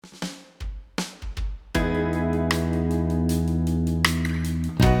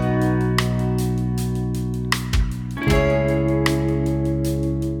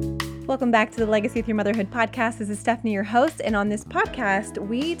Welcome back to the Legacy Through Motherhood podcast. This is Stephanie, your host, and on this podcast,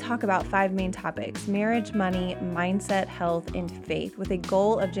 we talk about 5 main topics: marriage, money, mindset, health, and faith, with a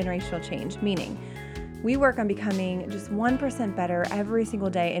goal of generational change, meaning we work on becoming just 1% better every single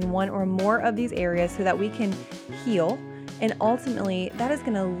day in one or more of these areas so that we can heal, and ultimately that is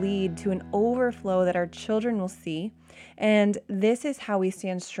going to lead to an overflow that our children will see. And this is how we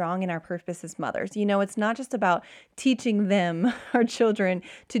stand strong in our purpose as mothers. You know, it's not just about teaching them, our children,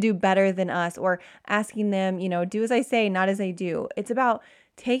 to do better than us or asking them, do as I say, not as I do. It's about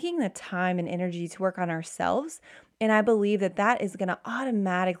taking the time and energy to work on ourselves. And I believe that that is going to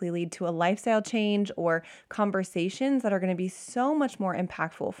automatically lead to a lifestyle change or conversations that are going to be so much more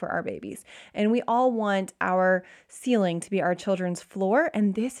impactful for our babies. And we all want our ceiling to be our children's floor.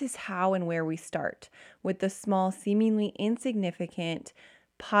 And this is how and where we start, with the small, seemingly insignificant,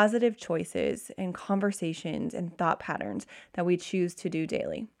 positive choices and conversations and thought patterns that we choose to do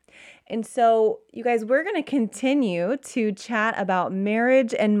daily. And so, you guys, we're going to continue to chat about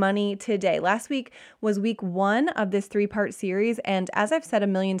marriage and money today. Last week was week 1 of this 3-part series. And as I've said a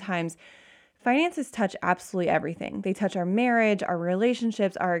million times, finances touch absolutely everything. They touch our marriage, our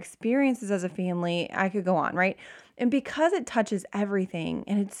relationships, our experiences as a family. I could go on, right? And because it touches everything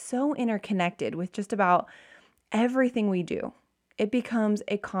and it's so interconnected with just about everything we do, it becomes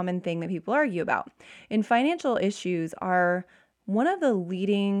a common thing that people argue about. And financial issues are one of the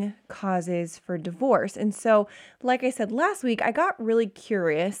leading causes for divorce. And so, like I said last week, I got really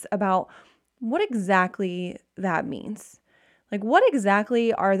curious about what exactly that means. Like, what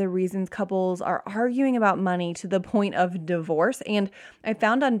exactly are the reasons couples are arguing about money to the point of divorce? And I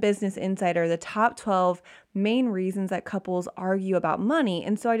found on Business Insider the top 12 main reasons that couples argue about money.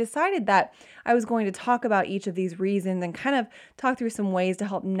 And so I decided that I was going to talk about each of these reasons and kind of talk through some ways to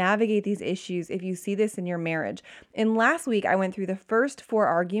help navigate these issues if you see this in your marriage. And last week, I went through the first 4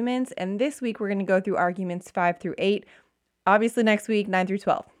 arguments, and this week we're going to go through arguments 5 through 8. Obviously, next week, 9 through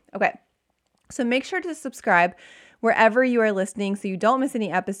 12. Okay, so make sure to subscribe wherever you are listening so you don't miss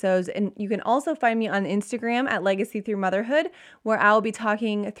any episodes. And you can also find me on Instagram at Legacy Through Motherhood, where I'll be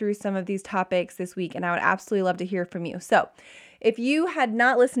talking through some of these topics this week, and I would absolutely love to hear from you. So if you had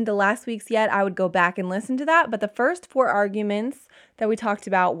not listened to last week's yet, I would go back and listen to that. But the first 4 arguments that we talked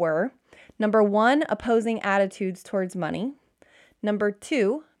about were: number 1, opposing attitudes towards money; number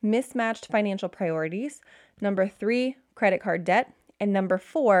 2, mismatched financial priorities; number 3, credit card debt; and number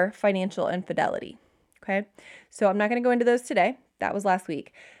 4, financial infidelity. Okay, so I'm not going to go into those today. That was last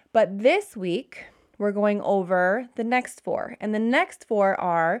week. But this week, we're going over the next 4. And the next 4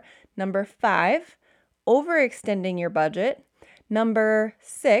 are: number 5, overextending your budget; number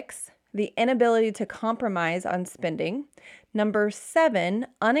 6, the inability to compromise on spending; number 7,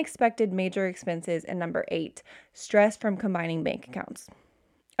 unexpected major expenses; and number 8, stress from combining bank accounts.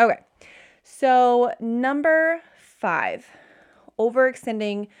 Okay, so number 5,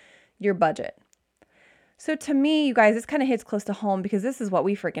 overextending your budget. So to me, you guys, this kind of hits close to home because this is what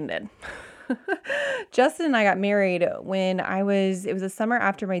we freaking did. Justin and I got married when it was the summer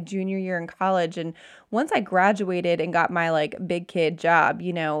after my junior year in college. And once I graduated and got my big kid job,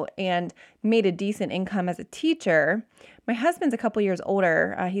 and made a decent income as a teacher, my husband's a couple years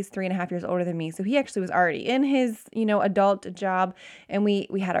older. He's 3.5 years older than me. So he actually was already in his, adult job, and we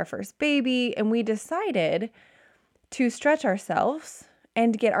had our first baby, and we decided to stretch ourselves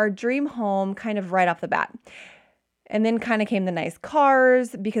and get our dream home kind of right off the bat. And then kind of came the nice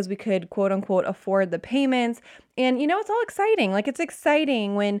cars because we could, quote unquote, afford the payments. And, it's all exciting. It's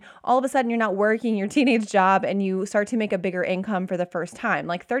exciting when all of a sudden you're not working your teenage job and you start to make a bigger income for the first time.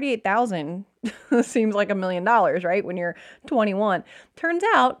 $38,000 seems like $1 million, right? When you're 21. Turns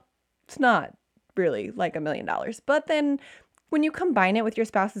out it's not really like $1 million. But then when you combine it with your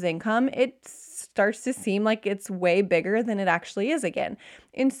spouse's income, it starts to seem like it's way bigger than it actually is again.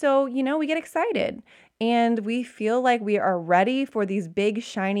 And so, we get excited and we feel like we are ready for these big,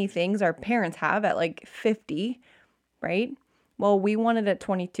 shiny things our parents have at 50, right? Well, we wanted at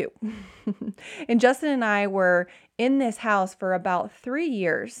 22. And Justin and I were in this house for about 3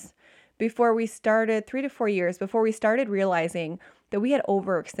 years before we started, 3 to 4 years before we started realizing that we had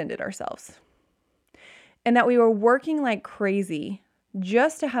overextended ourselves. And that we were working like crazy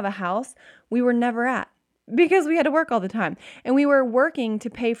just to have a house we were never at because we had to work all the time. And we were working to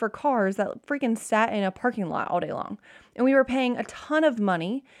pay for cars that freaking sat in a parking lot all day long. And we were paying a ton of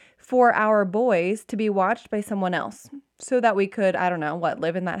money for our boys to be watched by someone else so that we could,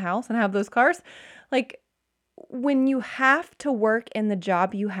 live in that house and have those cars. When you have to work in the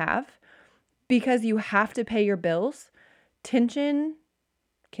job you have because you have to pay your bills, tension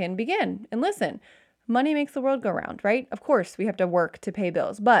can begin. And listen, money makes the world go round, right? Of course, we have to work to pay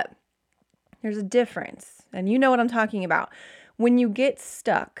bills, but There's a difference, and you know what I'm talking about. When you get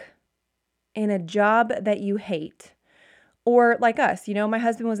stuck in a job that you hate, or like us, my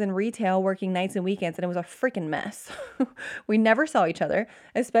husband was in retail working nights and weekends, and it was a freaking mess. We never saw each other,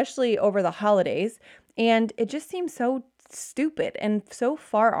 especially over the holidays, and it just seemed so stupid and so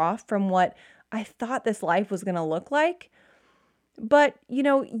far off from what I thought this life was going to look like. But,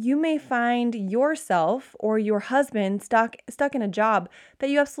 you may find yourself or your husband stuck in a job that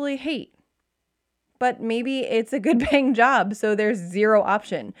you absolutely hate. But maybe it's a good paying job, so there's zero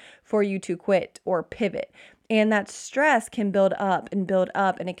option for you to quit or pivot. And that stress can build up,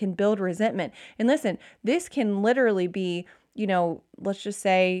 and it can build resentment. And listen, this can literally be, let's just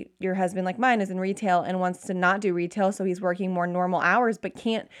say your husband, like mine, is in retail and wants to not do retail, so he's working more normal hours, but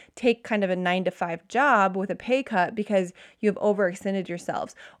can't take kind of a 9-to-5 job with a pay cut because you have overextended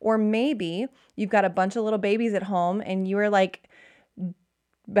yourselves. Or maybe you've got a bunch of little babies at home and you are like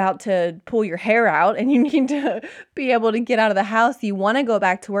about to pull your hair out and you need to be able to get out of the house. You want to go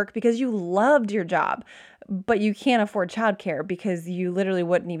back to work because you loved your job, but you can't afford childcare because you literally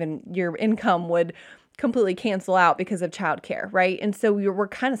your income would completely cancel out because of childcare, right? And so we're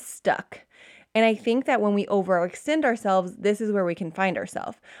kind of stuck. And I think that when we overextend ourselves, this is where we can find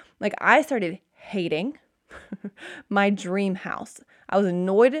ourselves. Like, I started hating my dream house. I was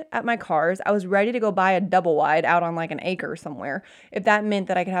annoyed at my cars. I was ready to go buy a double wide out on like an acre somewhere if that meant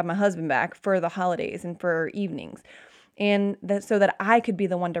that I could have my husband back for the holidays and for evenings. And so that I could be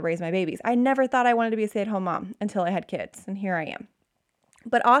the one to raise my babies. I never thought I wanted to be a stay-at-home mom until I had kids, and here I am.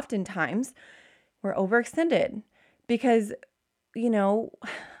 But oftentimes, we're overextended because,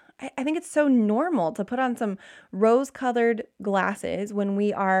 I think it's so normal to put on some rose-colored glasses when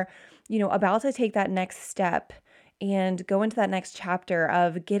we are, about to take that next step and go into that next chapter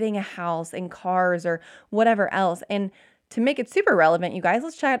of getting a house and cars or whatever else. And to make it super relevant, you guys,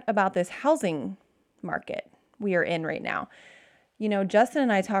 let's chat about this housing market we are in right now. Justin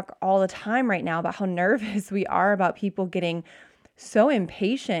and I talk all the time right now about how nervous we are about people getting so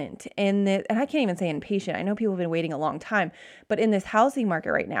impatient and I can't even say impatient. I know people have been waiting a long time, but in this housing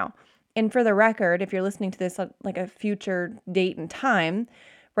market right now. And for the record, if you're listening to this like a future date and time,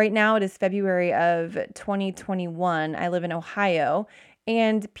 right now it is February of 2021. I live in Ohio,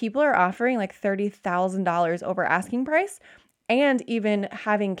 and people are offering like $30,000 over asking price, and even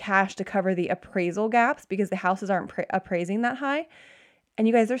having cash to cover the appraisal gaps because the houses aren't appraising that high. And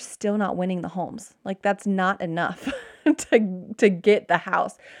you guys are still not winning the homes. Like, that's not enough to get the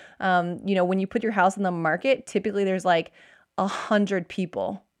house. When you put your house in the market, typically there's like 100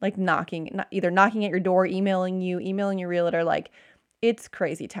 people like either knocking at your door, emailing your realtor. Like, it's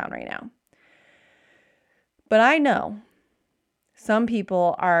crazy town right now. But I know some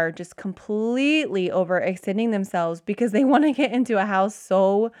people are just completely overextending themselves because they want to get into a house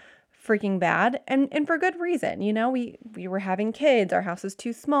so freaking bad, and for good reason. We were having kids, our house is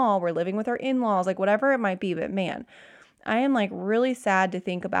too small, we're living with our in-laws, like whatever it might be. But man, I am like really sad to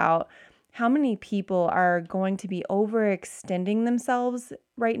think about how many people are going to be overextending themselves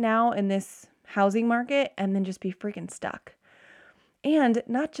right now in this housing market and then just be freaking stuck. And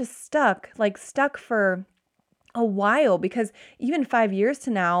not just stuck, like stuck for a while, because even 5 years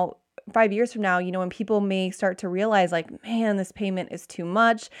from now, when people may start to realize like, man, this payment is too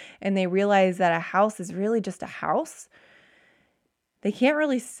much, and they realize that a house is really just a house, they can't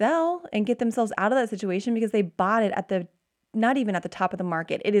really sell and get themselves out of that situation because they bought it not even at the top of the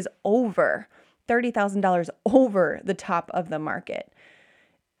market. It is over $30,000 over the top of the market.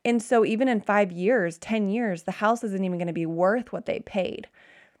 And so even in 5 years, 10 years, the house isn't even going to be worth what they paid,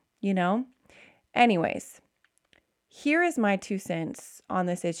 Anyways, here is my 2 cents on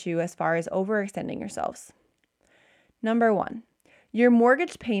this issue as far as overextending yourselves. Number 1, your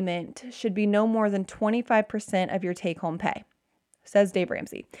mortgage payment should be no more than 25% of your take-home pay, says Dave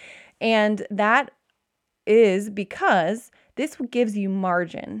Ramsey. And that is because this gives you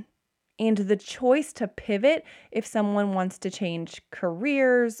margin and the choice to pivot if someone wants to change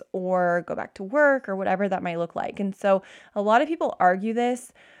careers or go back to work or whatever that might look like. And so a lot of people argue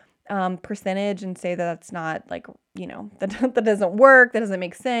this percentage and say that that's not like, that doesn't work, that doesn't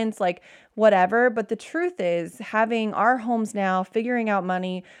make sense, like whatever. But the truth is, having our homes now, figuring out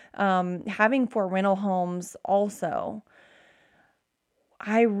money, having 4 rental homes also,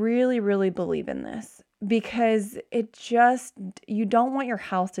 I really, really believe in this because you don't want your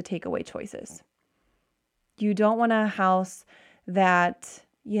house to take away choices. You don't want a house that,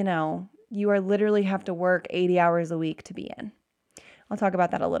 you are literally have to work 80 hours a week to be in. I'll talk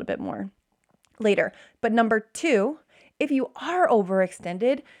about that a little bit more later. But number 2, if you are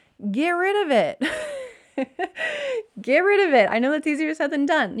overextended, get rid of it. Get rid of it. I know that's easier said than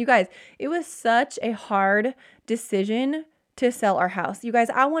done. You guys, it was such a hard decision to sell our house. You guys,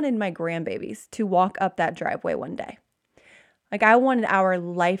 I wanted my grandbabies to walk up that driveway one day. Like I wanted our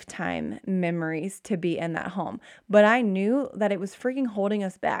lifetime memories to be in that home, but I knew that it was freaking holding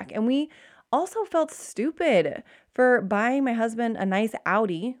us back. And we also felt stupid for buying my husband a nice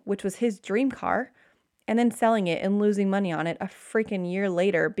Audi, which was his dream car, and then selling it and losing money on it a freaking year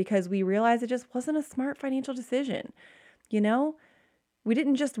later because we realized it just wasn't a smart financial decision. You know, we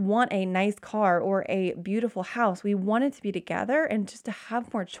didn't just want a nice car or a beautiful house. We wanted to be together and just to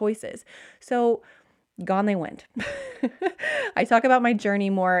have more choices. So gone they went. I talk about my journey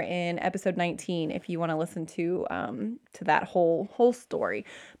more in episode 19 if you want to listen to that whole story.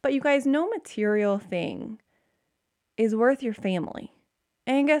 But you guys, no material thing is worth your family.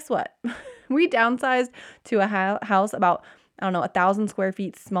 And guess what? We downsized to a house about, 1,000 square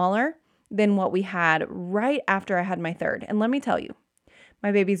feet smaller than what we had right after I had my third. And let me tell you,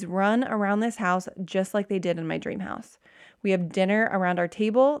 my babies run around this house just like they did in my dream house. We have dinner around our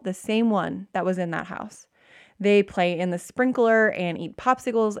table, the same one that was in that house. They play in the sprinkler and eat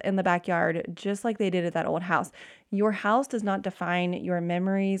popsicles in the backyard just like they did at that old house. Your house does not define your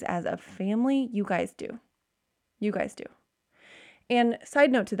memories as a family. You guys do. You guys do. And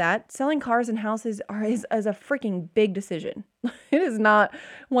side note to that, selling cars and houses is a freaking big decision. It is not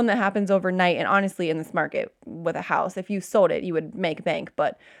one that happens overnight. And honestly, in this market with a house, if you sold it, you would make bank,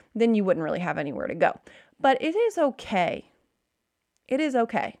 but then you wouldn't really have anywhere to go. But it is okay. It is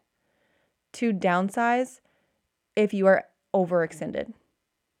okay to downsize if you are overextended.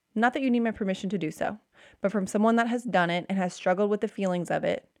 Not that you need my permission to do so, but from someone that has done it and has struggled with the feelings of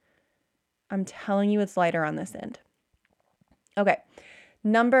it, I'm telling you it's lighter on this end. Okay,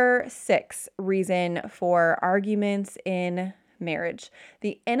 number 6 reason for arguments in marriage,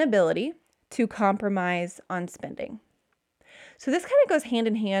 the inability to compromise on spending. So this kind of goes hand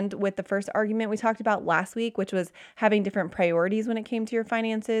in hand with the first argument we talked about last week, which was having different priorities when it came to your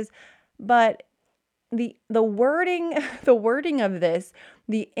finances. But the wording of this,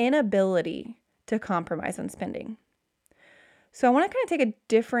 the inability to compromise on spending. So I want to kind of take a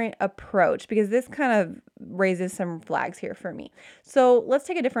different approach because this kind of raises some flags here for me. So let's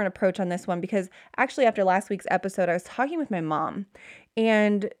take a different approach on this one because actually after last week's episode, I was talking with my mom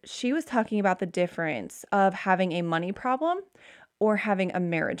and she was talking about the difference of having a money problem or having a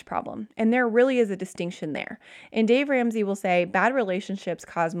marriage problem. And there really is a distinction there. And Dave Ramsey will say bad relationships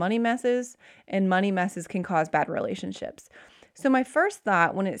cause money messes and money messes can cause bad relationships. So my first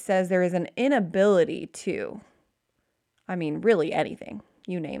thought when it says there is an inability to, really anything,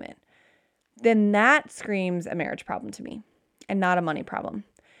 you name it, then that screams a marriage problem to me and not a money problem.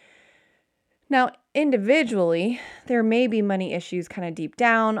 Now, individually, there may be money issues kind of deep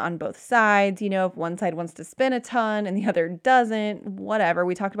down on both sides. If one side wants to spend a ton and the other doesn't, whatever.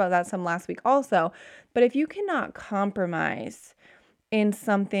 We talked about that some last week also. But if you cannot compromise in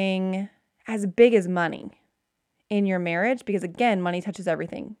something as big as money in your marriage, because again, money touches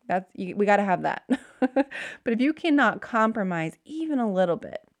everything. We got to have that. But if you cannot compromise even a little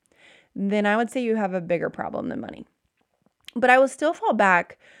bit, then I would say you have a bigger problem than money. But I will still fall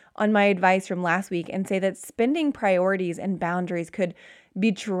back on my advice from last week and say that spending priorities and boundaries could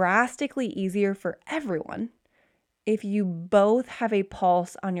be drastically easier for everyone if you both have a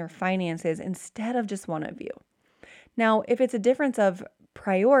pulse on your finances instead of just one of you. Now, if it's a difference of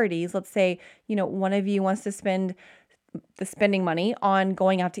priorities, let's say, one of you wants to spend the spending money on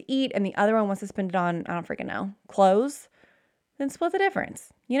going out to eat and the other one wants to spend it on, I don't freaking know, clothes, then split the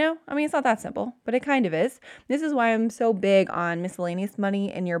difference. It's not that simple, but it kind of is. This is why I'm so big on miscellaneous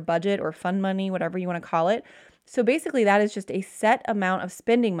money in your budget or fund money, whatever you want to call it. So basically that is just a set amount of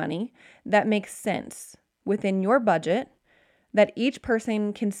spending money that makes sense within your budget that each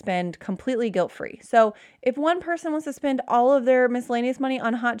person can spend completely guilt-free. So if one person wants to spend all of their miscellaneous money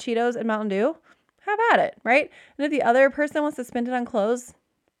on hot Cheetos and Mountain Dew, have at it, right? And if the other person wants to spend it on clothes,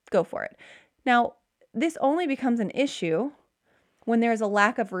 go for it. Now, this only becomes an issue when there's a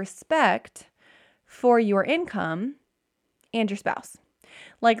lack of respect for your income and your spouse.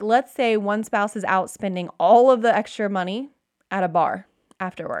 Like, let's say one spouse is out spending all of the extra money at a bar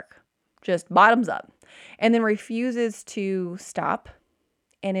after work, just bottoms up, and then refuses to stop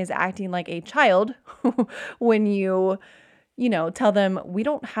and is acting like a child when you tell them we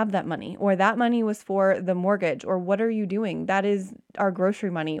don't have that money or that money was for the mortgage or what are you doing? That is our grocery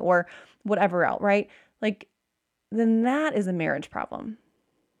money or whatever else, right? Then that is a marriage problem.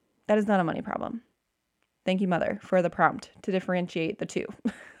 That is not a money problem. Thank you, Mother, for the prompt to differentiate the two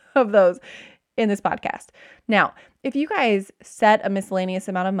of those in this podcast. Now, if you guys set a miscellaneous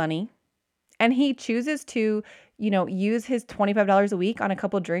amount of money and he chooses to, use his $25 a week on a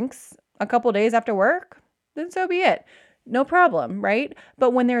couple drinks a couple days after work, then so be it. No problem, right?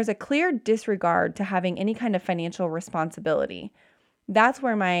 But when there's a clear disregard to having any kind of financial responsibility, that's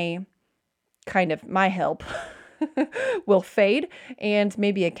where my help will fade, and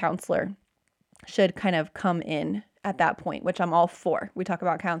maybe a counselor should kind of come in at that point, which I'm all for. We talk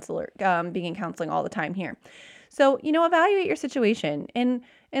about being in counseling all the time here. So, evaluate your situation and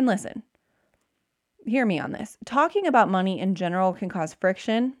listen. Hear me on this. Talking about money in general can cause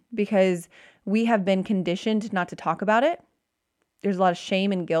friction because we have been conditioned not to talk about it. There's a lot of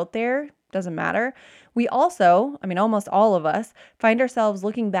shame and guilt there. Doesn't matter. We also, almost all of us, find ourselves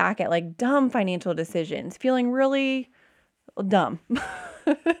looking back at like dumb financial decisions, feeling really dumb.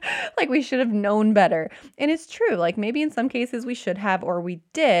 Like we should have known better. And it's true. Like maybe in some cases we should have, or we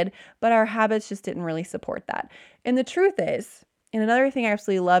did, but our habits just didn't really support that. And the truth is, and another thing I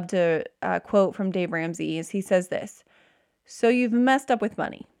absolutely love to quote from Dave Ramsey is he says this: "So you've messed up with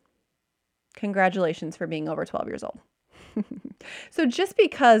money. Congratulations for being over 12 years old." So just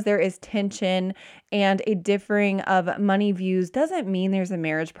because there is tension and a differing of money views doesn't mean there's a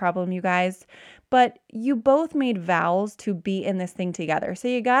marriage problem, you guys. But you both made vows to be in this thing together. So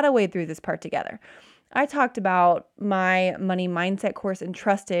you got to wade through this part together. I talked about my money mindset course in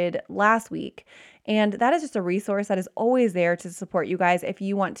Trusted last week, and that is just a resource that is always there to support you guys if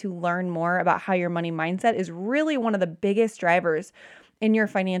you want to learn more about how your money mindset is really one of the biggest drivers in your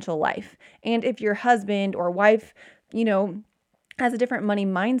financial life. And if your husband or wife, has a different money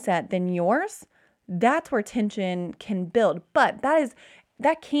mindset than yours, that's where tension can build. But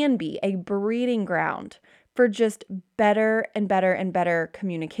that can be a breeding ground for just better and better and better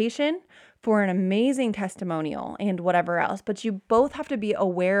communication, for an amazing testimonial and whatever else. But you both have to be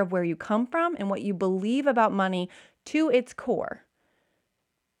aware of where you come from and what you believe about money to its core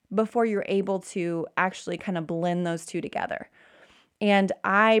before you're able to actually kind of blend those two together. And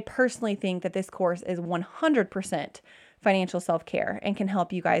I personally think that this course is 100% financial self-care and can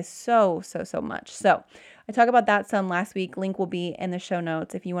help you guys so much. So I talked about that some last week. Link will be in the show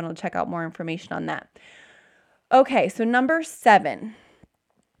notes if you want to check out more information on that. Okay, so number 7,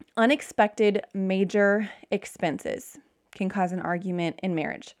 unexpected major expenses can cause an argument in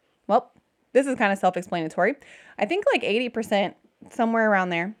marriage. Well, this is kind of self-explanatory. I think like 80%, somewhere around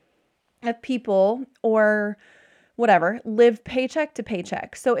there, of people or whatever live paycheck to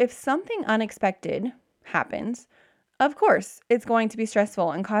paycheck. So if something unexpected happens, of course, it's going to be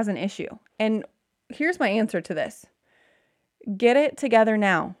stressful and cause an issue. And here's my answer to this. Get it together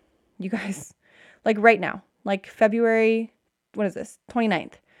now, you guys. Like right now, like February, what is this?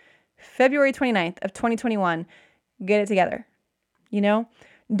 29th. February 29th of 2021, get it together.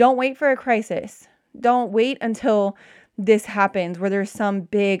 Don't wait for a crisis. Don't wait until this happens where there's some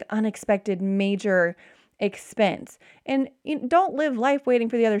big unexpected major expense. And don't live life waiting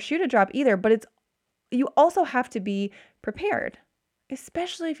for the other shoe to drop either, but you also have to be prepared,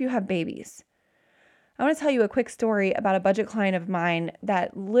 especially if you have babies. I want to tell you a quick story about a budget client of mine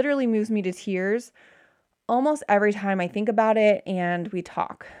that literally moves me to tears almost every time I think about it and we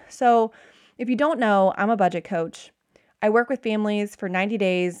talk. So if you don't know, I'm a budget coach. I work with families for 90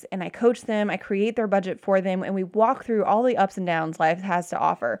 days and I coach them, I create their budget for them, and we walk through all the ups and downs life has to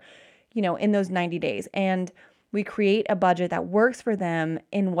offer, in those 90 days. And we create a budget that works for them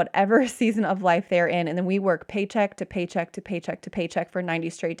in whatever season of life they're in. And then we work paycheck to paycheck to paycheck to paycheck for 90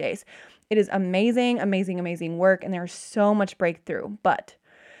 straight days. It is amazing, amazing, amazing work. And there's so much breakthrough. But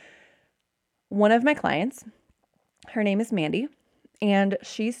one of my clients, her name is Mandy, and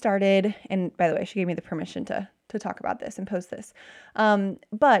she started, and by the way, she gave me the permission to talk about this and post this.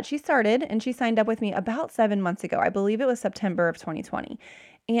 But she started and she signed up with me about 7 months ago. I believe it was September of 2020.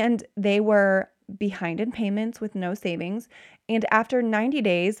 And they were behind in payments with no savings. And after 90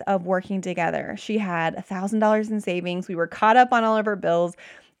 days of working together, she had $1,000 in savings. We were caught up on all of her bills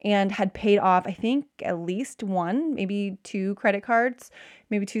and had paid off, I think, at least one, maybe 2 credit cards,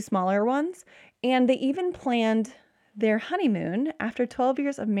 maybe 2 smaller ones. And they even planned their honeymoon after 12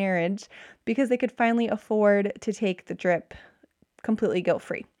 years of marriage because they could finally afford to take the trip completely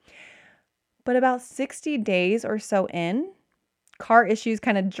guilt-free. But about 60 days or so in, car issues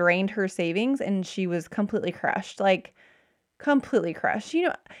kind of drained her savings and she was completely crushed, like completely crushed.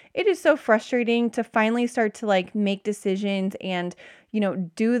 It is so frustrating to finally start to make decisions and,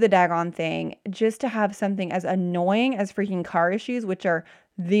 do the daggone thing just to have something as annoying as freaking car issues, which are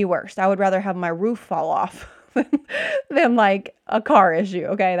the worst. I would rather have my roof fall off than a car issue.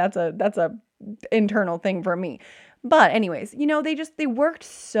 Okay. That's a internal thing for me. But anyways, they worked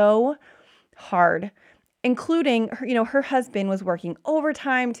so hard including her, her husband was working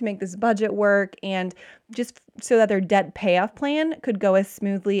overtime to make this budget work and just so that their debt payoff plan could go as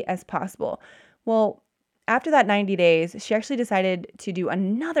smoothly as possible. Well, after that 90 days, she actually decided to do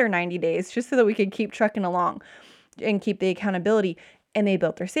another 90 days just so that we could keep trucking along and keep the accountability. And they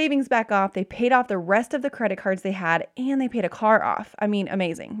built their savings back off. They paid off the rest of the credit cards they had, and they paid a car off. I mean,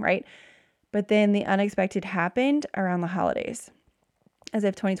 amazing, right? But then the unexpected happened around the holidays, as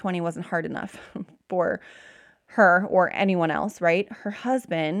if 2020 wasn't hard enough for her or anyone else, right? Her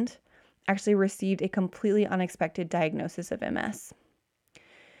husband actually received a completely unexpected diagnosis of MS.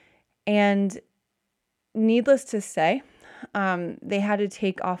 And needless to say, they had to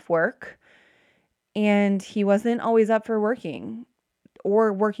take off work, and he wasn't always up for working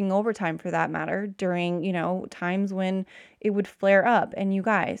or working overtime for that matter during, times when it would flare up. And you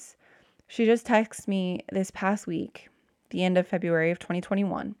guys, she just texted me this past week, the end of February of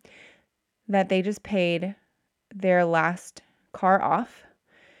 2021, that they just paid their last car off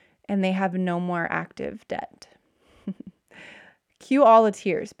and they have no more active debt. Cue all the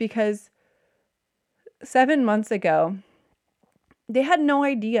tears, because 7 months ago, they had no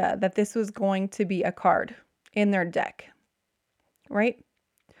idea that this was going to be a card in their deck, right?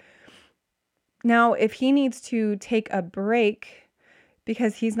 Now, if he needs to take a break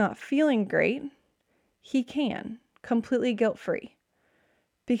because he's not feeling great, he can, completely guilt-free,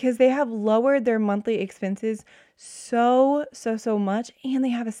 because they have lowered their monthly expenses so much, and they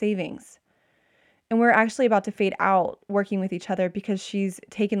have a savings. And we're actually about to fade out working with each other because she's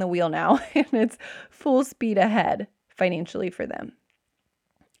taken the wheel now and it's full speed ahead financially for them.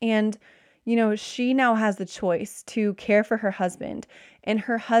 And, she now has the choice to care for her husband, and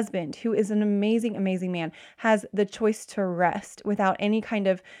her husband, who is an amazing, amazing man, has the choice to rest without any kind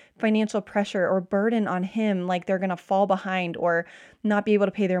of financial pressure or burden on him, like they're going to fall behind or not be able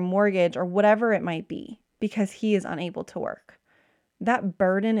to pay their mortgage or whatever it might be because he is unable to work. That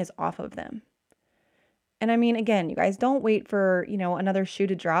burden is off of them. And I mean, again, you guys, don't wait for, another shoe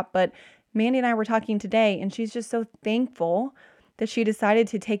to drop, but Mandy and I were talking today, and she's just so thankful that she decided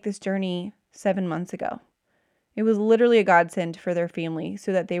to take this journey 7 months ago. It was literally a godsend for their family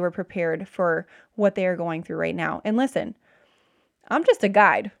so that they were prepared for what they are going through right now. And listen, I'm just a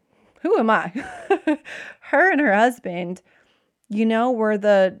guide. Who am I? Her and her husband, were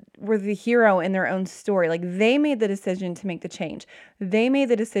the hero in their own story. Like, they made the decision to make the change. They made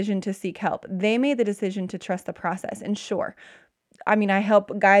the decision to seek help. They made the decision to trust the process. And sure, I mean, I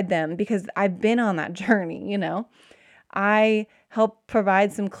help guide them because I've been on that journey, I help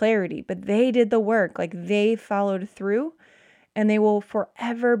provide some clarity, but they did the work. Like, they followed through, and they will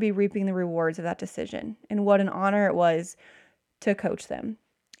forever be reaping the rewards of that decision. And what an honor it was to coach them.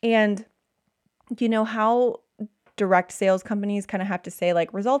 And how direct sales companies kind of have to say,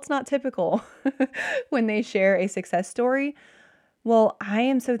 like, results not typical when they share a success story. Well, I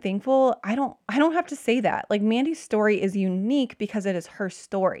am so thankful. I don't have to say that. Like, Mandy's story is unique because it is her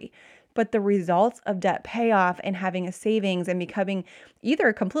story. But the results of debt payoff and having a savings and becoming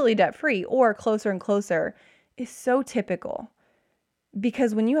either completely debt-free or closer and closer is so typical.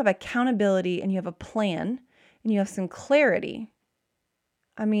 Because when you have accountability and you have a plan and you have some clarity,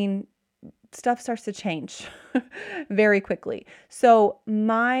 I mean, stuff starts to change very quickly. So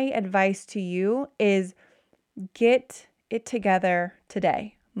my advice to you is get it together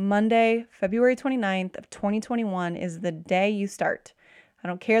today. Monday, February 29th of 2021 is the day you start. I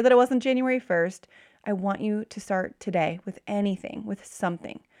don't care that it wasn't January 1st. I want you to start today with anything, with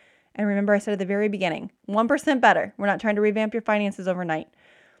something. And remember, I said at the very beginning, 1% better. We're not trying to revamp your finances overnight.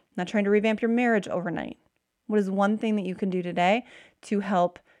 Not trying to revamp your marriage overnight. What is one thing that you can do today to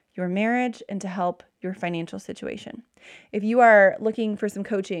help your marriage and to help your financial situation? If you are looking for some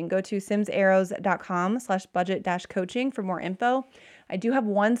coaching, go to simsarrows.com/budget-coaching for more info. I do have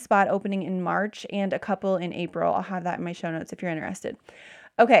one spot opening in March and a couple in April. I'll have that in my show notes if you're interested.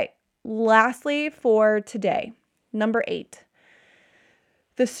 Okay, lastly for today, number 8,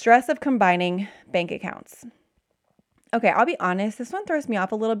 the stress of combining bank accounts. Okay, I'll be honest, this one throws me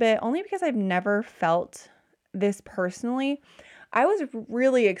off a little bit only because I've never felt this personally. I was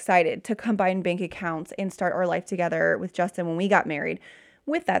really excited to combine bank accounts and start our life together with Justin when we got married.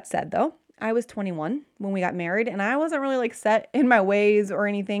 With that said, though, I was 21 when we got married, and I wasn't really set in my ways or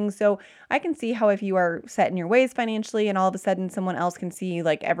anything. So I can see how if you are set in your ways financially and all of a sudden someone else can see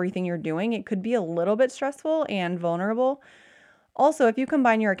like everything you're doing, it could be a little bit stressful and vulnerable. Also, if you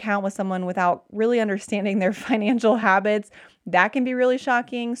combine your account with someone without really understanding their financial habits, that can be really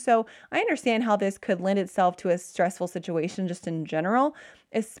shocking. So I understand how this could lend itself to a stressful situation just in general,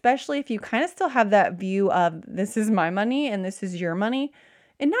 especially if you kind of still have that view of this is my money and this is your money,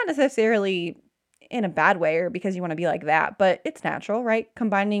 and not necessarily in a bad way or because you want to be like that, but it's natural, right?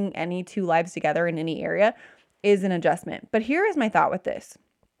 Combining any two lives together in any area is an adjustment. But here is my thought with this.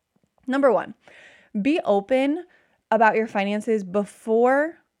 Number one, be open about your finances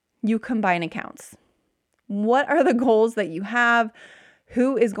before you combine accounts. What are the goals that you have?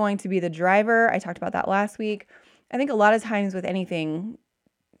 Who is going to be the driver? I talked about that last week. I think a lot of times with anything,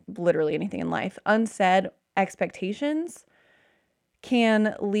 literally anything in life, unsaid expectations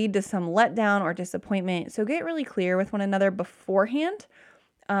can lead to some letdown or disappointment. So get really clear with one another beforehand.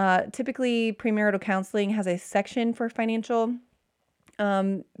 Typically, premarital counseling has a section for financial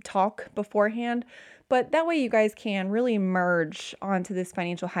talk beforehand, but that way you guys can really merge onto this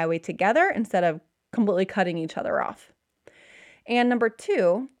financial highway together instead of completely cutting each other off. And number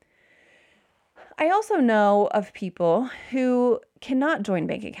two, I also know of people who cannot join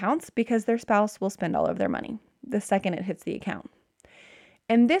bank accounts because their spouse will spend all of their money the second it hits the account.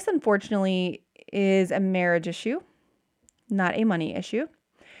 And this, unfortunately, is a marriage issue, not a money issue.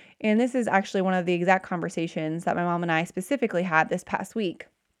 And this is actually one of the exact conversations that my mom and I specifically had this past week.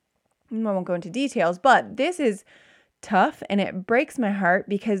 I won't go into details, but this is tough and it breaks my heart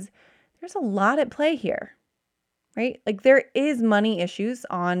because there's a lot at play here, right? Like there is money issues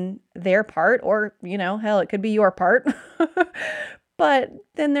on their part or, hell, it could be your part. But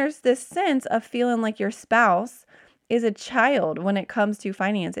then there's this sense of feeling like your spouse is a child when it comes to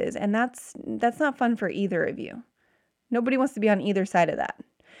finances. And that's not fun for either of you. Nobody wants to be on either side of that.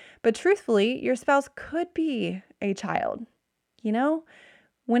 But truthfully, your spouse could be a child,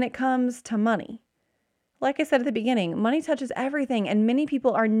 when it comes to money. Like I said at the beginning, money touches everything, and many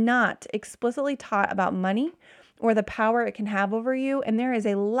people are not explicitly taught about money or the power it can have over you. And there is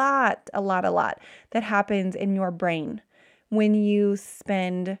a lot that happens in your brain when you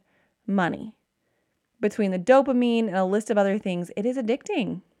spend money. Between the dopamine and a list of other things, it is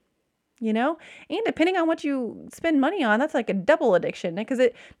addicting. And depending on what you spend money on, that's like a double addiction because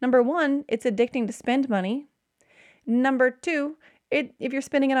number one, it's addicting to spend money. Number two, if you're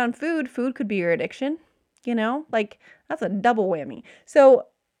spending it on food could be your addiction, that's a double whammy. So,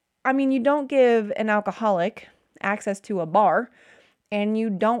 you don't give an alcoholic access to a bar and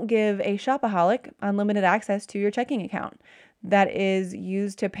you don't give a shopaholic unlimited access to your checking account that is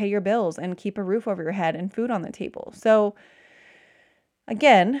used to pay your bills and keep a roof over your head and food on the table. So,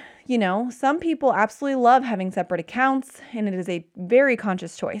 again, some people absolutely love having separate accounts and it is a very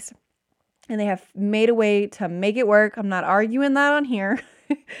conscious choice. And they have made a way to make it work. I'm not arguing that on here,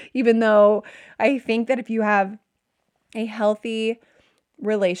 even though I think that if you have a healthy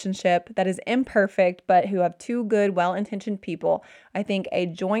relationship that is imperfect, but who have two good, well-intentioned people, I think a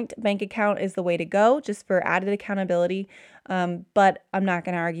joint bank account is the way to go just for added accountability. But I'm not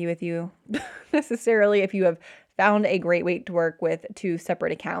going to argue with you necessarily if you have found a great way to work with two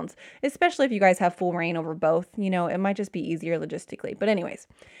separate accounts, especially if you guys have full reign over both. It might just be easier logistically. But anyways,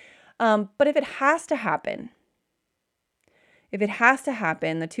 but if it has to happen,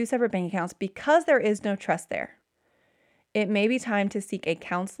 the two separate bank accounts, because there is no trust there, it may be time to seek a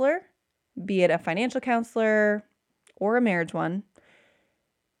counselor, be it a financial counselor or a marriage one.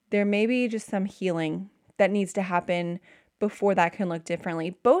 There may be just some healing that needs to happen before that can look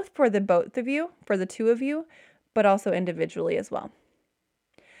differently, both for the two of you, but also individually as well.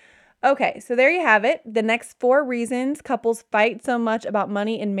 Okay, so there you have it. The next 4 reasons couples fight so much about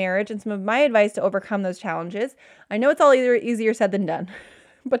money in marriage and some of my advice to overcome those challenges. I know it's all easier said than done,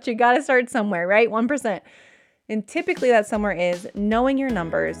 but you got to start somewhere, right? 1%. And typically that somewhere is knowing your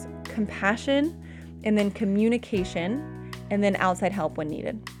numbers, compassion, and then communication, and then outside help when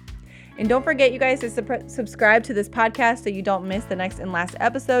needed. And don't forget, you guys, to subscribe to this podcast so you don't miss the next and last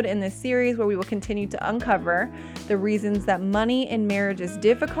episode in this series where we will continue to uncover the reasons that money in marriage is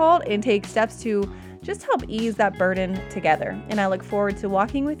difficult and take steps to just help ease that burden together. And I look forward to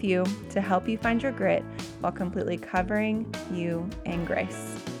walking with you to help you find your grit while completely covering you in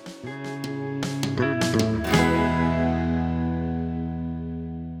grace.